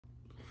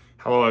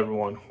Hello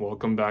everyone,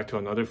 welcome back to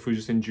another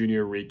Fujisen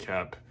Junior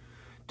recap.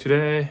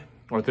 Today,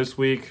 or this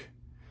week,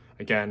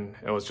 again,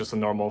 it was just a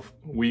normal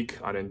week.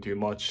 I didn't do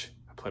much.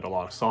 I played a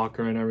lot of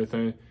soccer and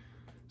everything.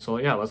 So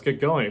yeah, let's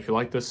get going. If you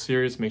like this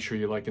series, make sure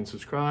you like and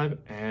subscribe.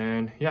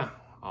 And yeah,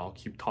 I'll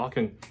keep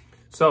talking.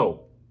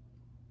 So,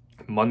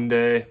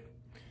 Monday,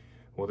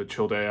 with a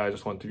chill day, I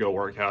just wanted to go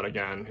work out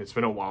again. It's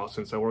been a while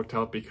since I worked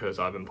out because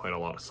I've been playing a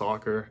lot of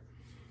soccer.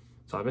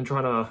 So I've been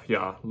trying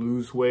to,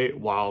 lose weight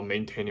while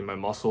maintaining my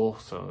muscle.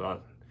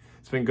 So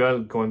it's been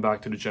good going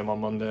back to the gym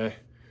on Monday.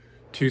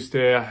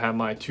 Tuesday, I had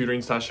my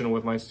tutoring session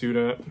with my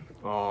student.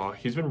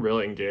 He's been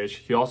really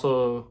engaged. He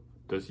also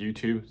does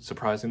YouTube,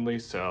 surprisingly.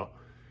 So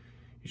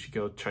you should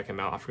go check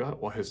him out. I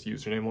forgot what his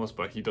username was,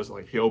 but he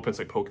opens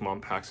like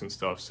Pokemon packs and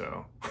stuff.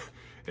 So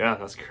yeah,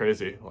 that's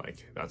crazy.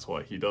 Like that's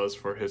what he does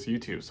for his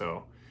YouTube.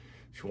 So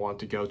if you want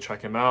to go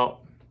check him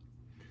out.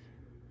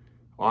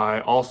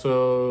 I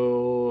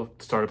also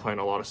started playing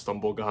a lot of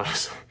Stumble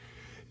Guys.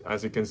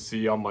 As you can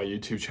see on my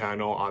YouTube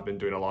channel, I've been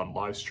doing a lot of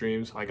live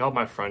streams. I got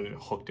my friend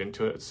hooked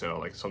into it, so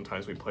like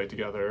sometimes we play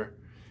together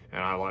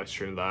and I live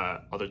stream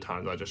that. Other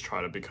times I just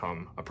try to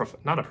become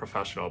not a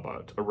professional,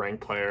 but a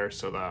ranked player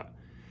so that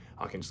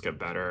I can just get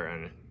better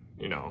and,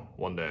 you know,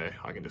 one day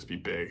I can just be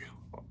big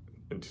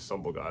into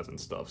Stumble Guys and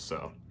stuff.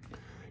 So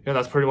yeah,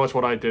 that's pretty much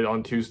what I did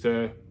on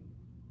Tuesday.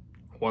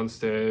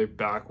 Wednesday,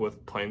 back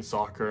with playing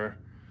soccer.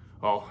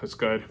 Oh, it's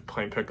good.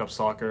 Playing pickup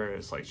soccer.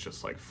 It's like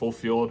just like full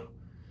field.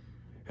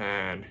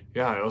 And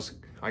yeah,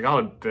 I got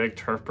a big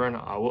turf burn.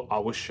 I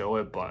will show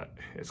it, but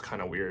it's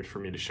kind of weird for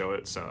me to show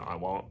it, so I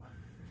won't.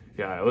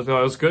 Yeah, it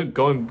was good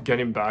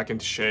getting back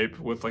into shape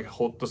with like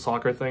the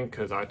soccer thing,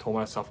 because I told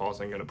myself I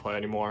wasn't gonna play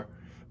anymore.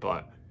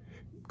 But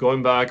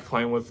going back,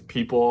 playing with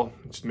people,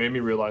 just made me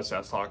realize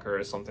that soccer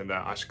is something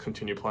that I should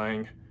continue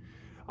playing.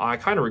 I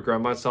kind of regret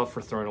myself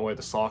for throwing away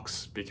the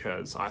socks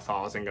because I thought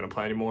I wasn't gonna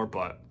play anymore,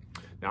 but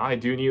now I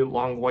do need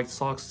long white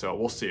socks, so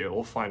we'll see.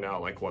 We'll find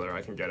out like whether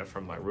I can get it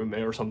from my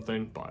roommate or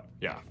something. But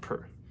yeah,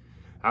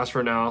 as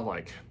for now,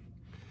 like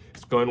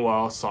it's going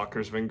well.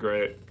 Soccer's been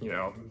great. You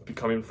know,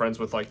 becoming friends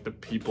with like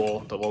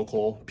the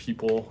local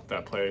people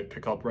that play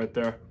pickup right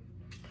there.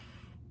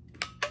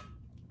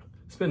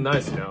 It's been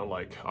nice, you know.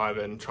 Like I've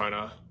been trying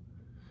to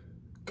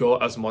go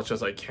as much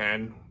as I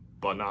can,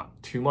 but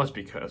not too much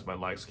because my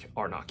legs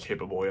are not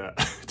capable yet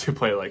to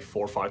play like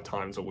 4 or 5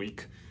 times a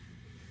week.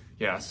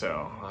 Yeah,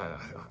 so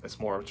it's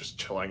more of just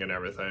chilling and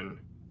everything.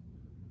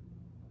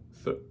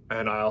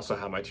 And I also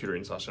have my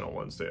tutoring session on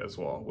Wednesday as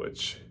well,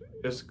 which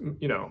is,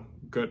 you know,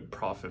 good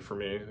profit for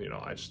me. You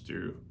know, I just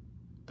do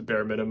the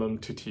bare minimum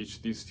to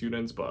teach these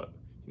students, but,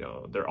 you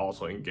know, they're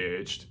also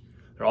engaged.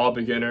 They're all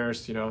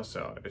beginners, you know,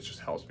 so it just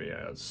helps me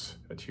as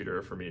a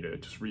tutor for me to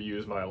just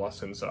reuse my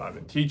lessons that I've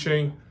been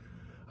teaching.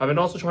 I've been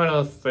also trying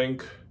to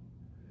think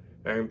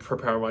and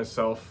prepare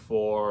myself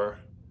for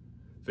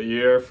the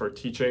year for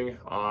teaching.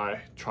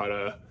 I try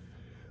to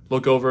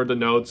look over the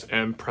notes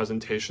and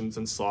presentations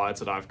and slides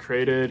that I've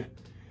created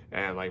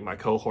and like my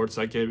cohorts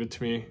that gave it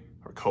to me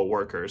or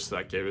co-workers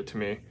that gave it to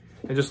me,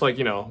 and just like,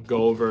 you know,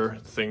 go over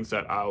things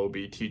that I will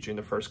be teaching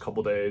the first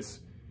couple days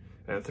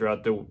and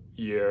throughout the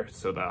year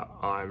so that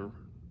I'm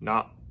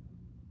not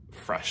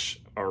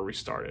fresh or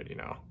restarted, you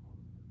know,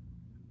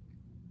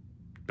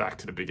 back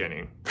to the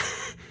beginning.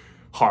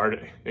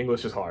 Hard.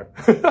 English is hard.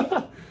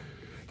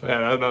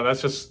 Yeah, no,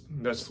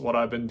 that's what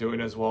I've been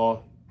doing as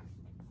well.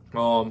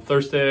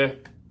 Thursday,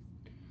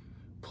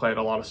 played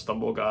a lot of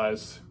Stumble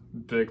Guys,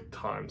 big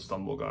time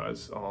Stumble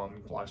Guys.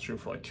 Live stream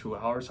for like 2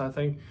 hours, I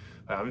think.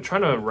 I've been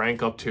trying to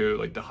rank up to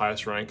like the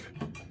highest rank.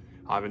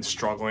 I've been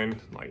struggling.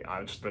 Like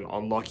I've just been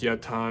unlucky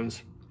at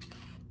times.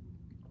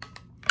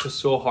 Just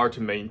so hard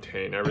to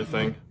maintain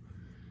everything,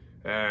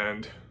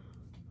 and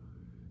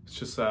it's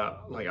just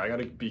that like I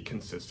gotta be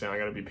consistent. I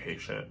gotta be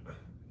patient.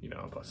 You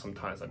know, but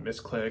sometimes I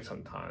misclick,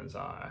 sometimes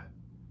I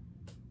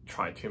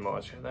try too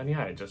much, and then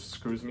yeah, it just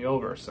screws me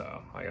over,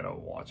 so I gotta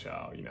watch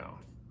out, you know,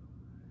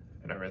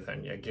 and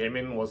everything. Yeah,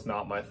 gaming was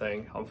not my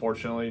thing,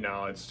 unfortunately.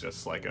 Now it's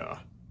just like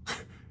a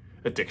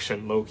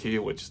addiction low-key,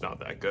 which is not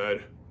that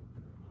good.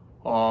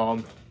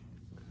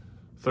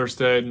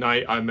 Thursday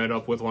night, I met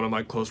up with one of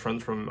my close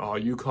friends from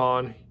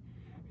UConn.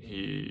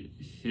 He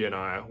and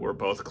I were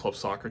both club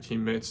soccer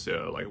teammates,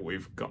 so like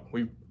we've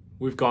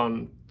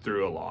gone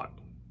through a lot.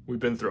 We've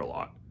been through a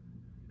lot.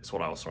 Is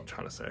what I was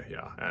trying to say,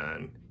 yeah.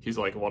 And he's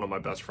like one of my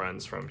best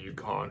friends from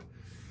UConn.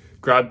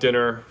 Grabbed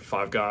dinner,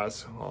 5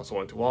 guys. Also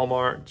went to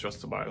Walmart just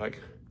to buy like,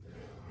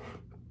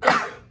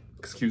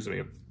 excuse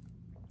me,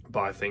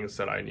 buy things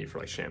that I need for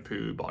like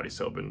shampoo, body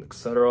soap, and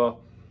etc.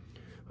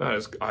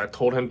 I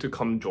told him to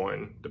come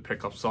join the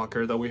pickup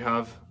soccer that we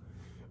have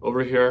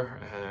over here.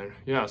 And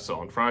yeah, so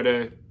on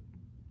Friday,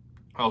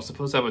 I was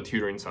supposed to have a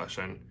tutoring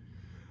session,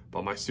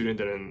 but my student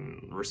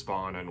didn't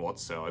respond and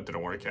so it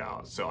didn't work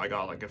out. So I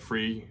got like a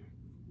free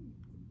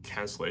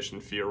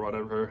cancellation fee or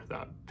whatever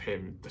that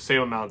paid the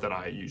same amount that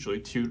I usually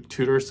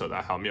tutor, so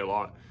that helped me a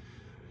lot.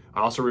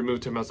 I also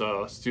removed him as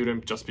a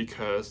student just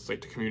because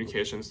like the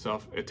communication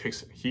stuff,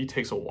 he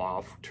takes a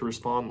while to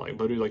respond. Like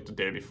literally like the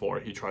day before,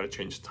 he tried to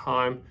change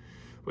time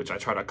which I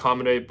tried to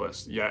accommodate,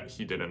 but yet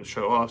he didn't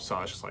show up. So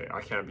I was just like,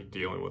 I can't be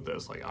dealing with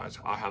this. Like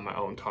I have my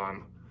own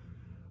time.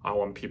 I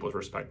want people to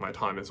respect my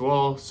time as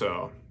well.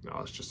 So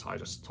I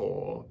just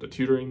told the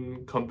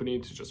tutoring company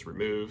to just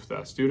remove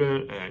that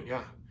student, and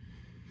yeah,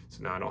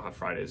 so now I don't have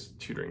Fridays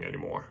tutoring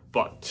anymore.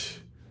 But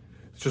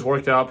it just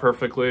worked out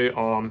perfectly.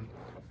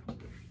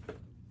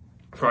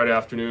 Friday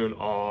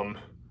afternoon,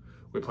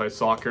 we played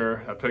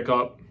soccer at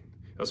pickup.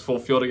 It was full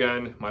field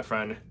again. My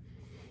friend,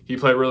 he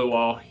played really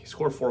well. He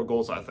scored 4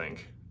 goals, I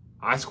think.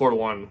 I scored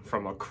 1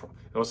 from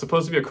it was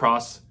supposed to be a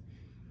cross,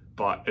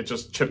 but it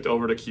just chipped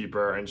over the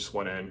keeper and just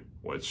went in,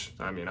 which,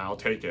 I mean, I'll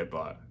take it,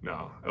 but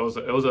no. It was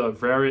a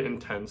very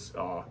intense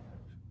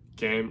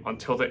game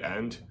until the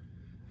end.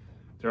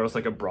 There was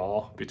like a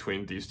brawl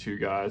between these two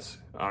guys.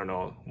 I don't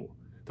know.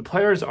 The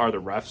players are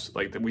the refs.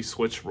 Like, we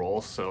switch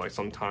roles, so like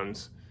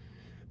sometimes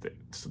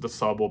the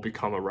sub will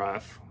become a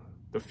ref,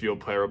 the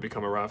field player will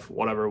become a ref,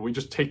 whatever. We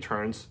just take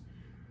turns,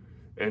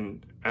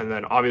 and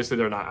then obviously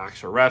they're not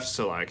actual refs,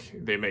 so like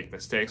they make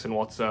mistakes and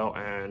what's so.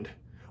 And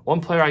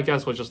one player, I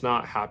guess, was just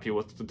not happy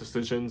with the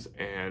decisions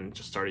and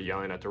just started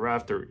yelling at the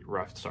ref. The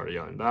ref started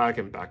yelling back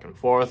and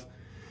forth,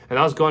 and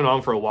that was going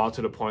on for a while,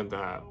 to the point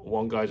that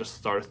one guy just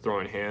started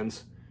throwing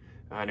hands,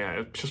 and yeah,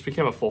 it just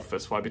became a full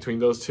fist fight between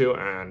those two,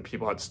 and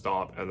people had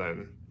stopped. And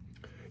then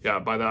yeah,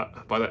 by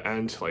the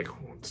end, like,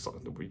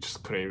 we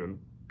just couldn't even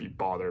be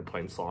bothered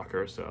playing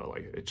soccer, so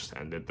like it just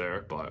ended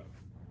there. But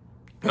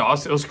yeah,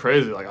 it was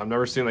crazy. Like, I've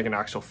never seen like an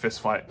actual fist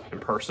fight in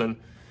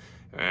person,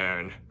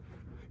 and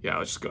yeah, it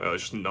was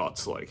just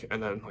nuts. Like,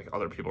 and then like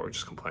other people were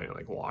just complaining,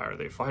 like, why are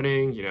they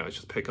fighting? You know, it's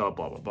just pick up,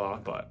 blah blah blah.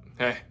 But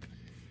hey,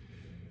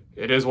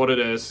 it is what it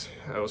is.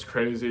 It was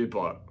crazy,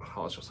 but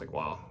I was just like,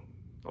 wow,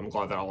 I'm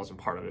glad that I wasn't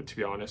part of it, to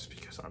be honest,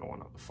 because I don't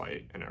want to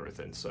fight and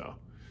everything. So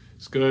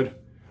it's good.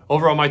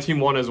 Overall, my team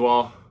won as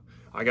well.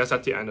 I guess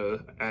at the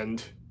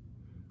end,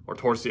 or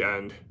towards the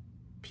end,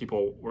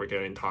 people were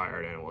getting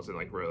tired and it wasn't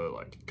like really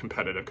like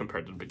competitive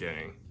compared to the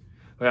beginning.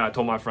 But yeah, I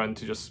told my friend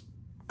to just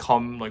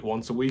come like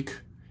once a week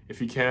if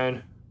he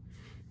can,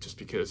 just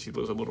because he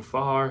lives a little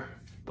far.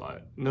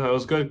 But no, it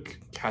was good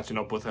catching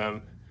up with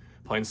him,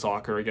 playing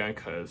soccer again,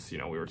 because, you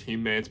know, we were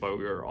teammates, but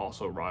we were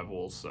also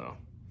rivals. So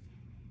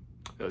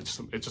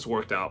it just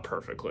worked out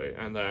perfectly.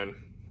 And then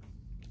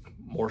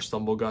more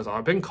Stumble Guys.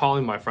 I've been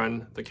calling my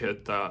friend, the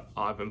kid that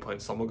I've been playing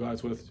Stumble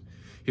Guys with.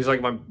 He's like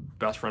my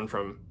best friend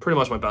pretty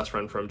much my best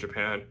friend from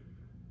Japan.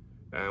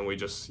 And we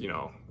just, you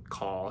know,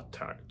 call,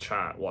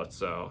 chat,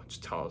 what's up,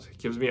 just tell us,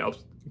 gives me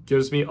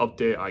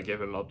update, I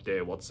give him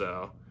update, what's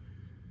up.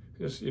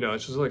 Just, you know,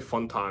 it's just like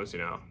fun times, you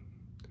know.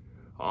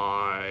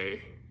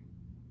 I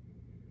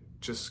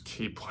just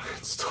keep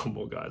playing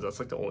Stumble Guys. That's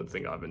like the only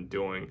thing I've been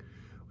doing,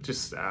 which is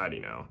sad,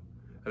 you know.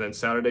 And then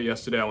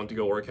yesterday, I went to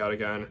go work out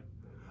again.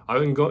 I've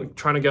been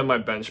trying to get my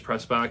bench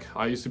press back.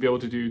 I used to be able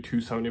to do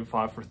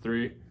 275 for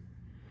 3.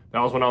 That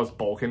was when I was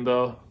bulking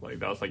though. Like,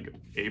 that was like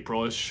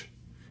April-ish.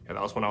 Yeah,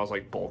 that was when I was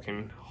like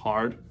bulking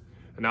hard.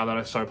 And now that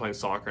I started playing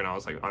soccer, and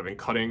I've been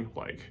cutting,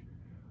 like,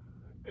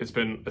 it's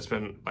been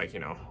like, you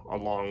know, a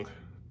long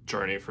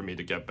journey for me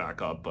to get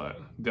back up. But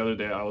the other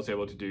day I was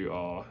able to do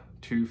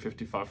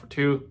 255 for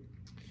 2.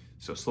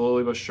 So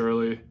slowly but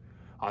surely,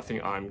 I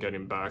think I'm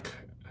getting my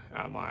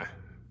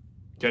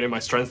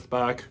strength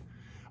back.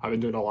 I've been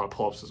doing a lot of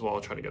pull-ups as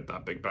well, trying to get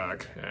that big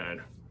back.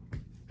 And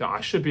yeah, I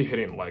should be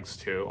hitting legs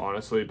too,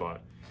 honestly,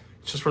 but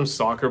just from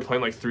soccer,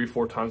 playing like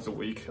 3-4 times a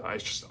week, I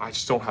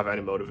just don't have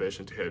any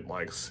motivation to hit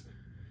legs.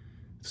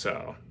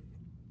 So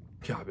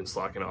yeah, I've been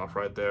slacking off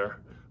right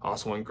there. I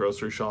also went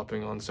grocery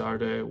shopping on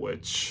Saturday,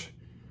 which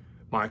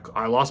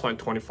I lost my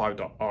 25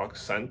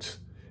 cent.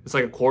 It's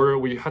like a quarter.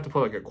 We had to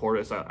put like a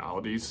quarter. It's at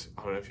Aldi's.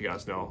 I don't know if you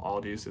guys know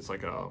Aldi's. It's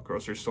like a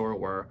grocery store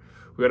where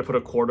we had to put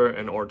a quarter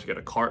in order to get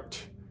a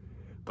cart.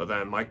 But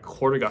then my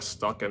quarter got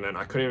stuck, and then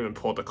I couldn't even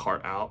pull the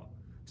cart out.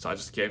 So I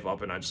just gave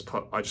up, and I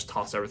just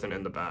tossed everything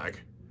in the bag.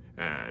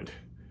 And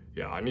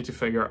yeah, I need to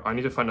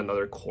find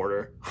another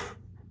quarter.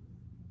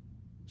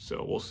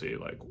 So we'll see,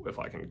 like, if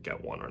I can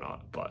get one or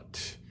not.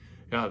 But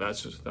yeah,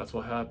 that's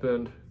what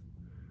happened.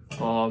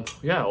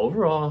 Yeah,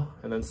 overall,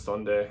 and then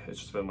Sunday, it's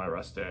just been my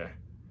rest day.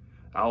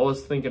 I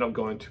was thinking of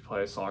going to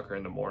play soccer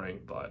in the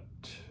morning, but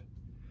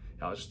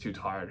yeah, I was just too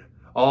tired.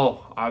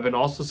 Oh, I've been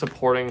also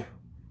supporting,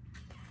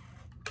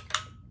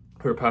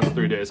 for the past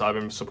 3 days, I've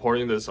been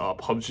supporting this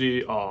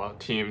PUBG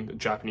team, the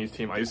Japanese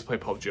team. I used to play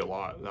PUBG a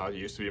lot. That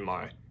used to be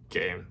my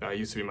game. That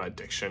used to be my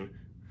addiction.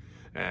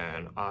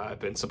 And I've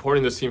been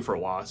supporting this team for a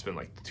while. It's been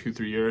like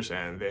 2-3 years,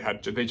 and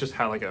they just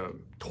had like a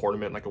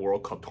tournament, like a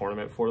World Cup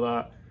tournament for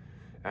that.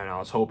 And I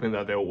was hoping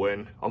that they'll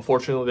win.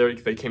 Unfortunately,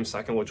 they came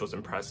second, which was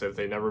impressive.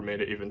 They never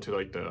made it even to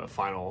like the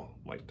final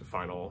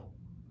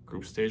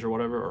group stage or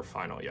whatever, or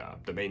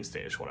the main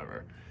stage,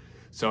 whatever.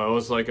 So it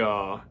was like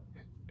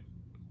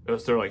it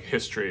was their like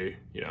history,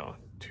 you know,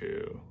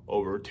 to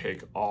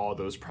overtake all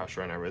those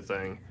pressure and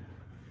everything.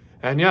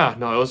 And yeah,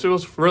 no, it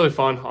was really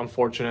fun.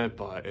 Unfortunate,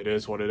 but it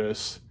is what it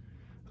is.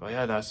 But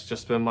yeah, that's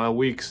just been my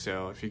week.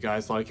 So if you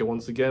guys like it,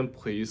 once again,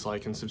 please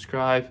like and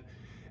subscribe.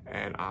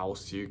 And I will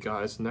see you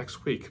guys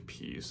next week.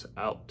 Peace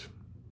out.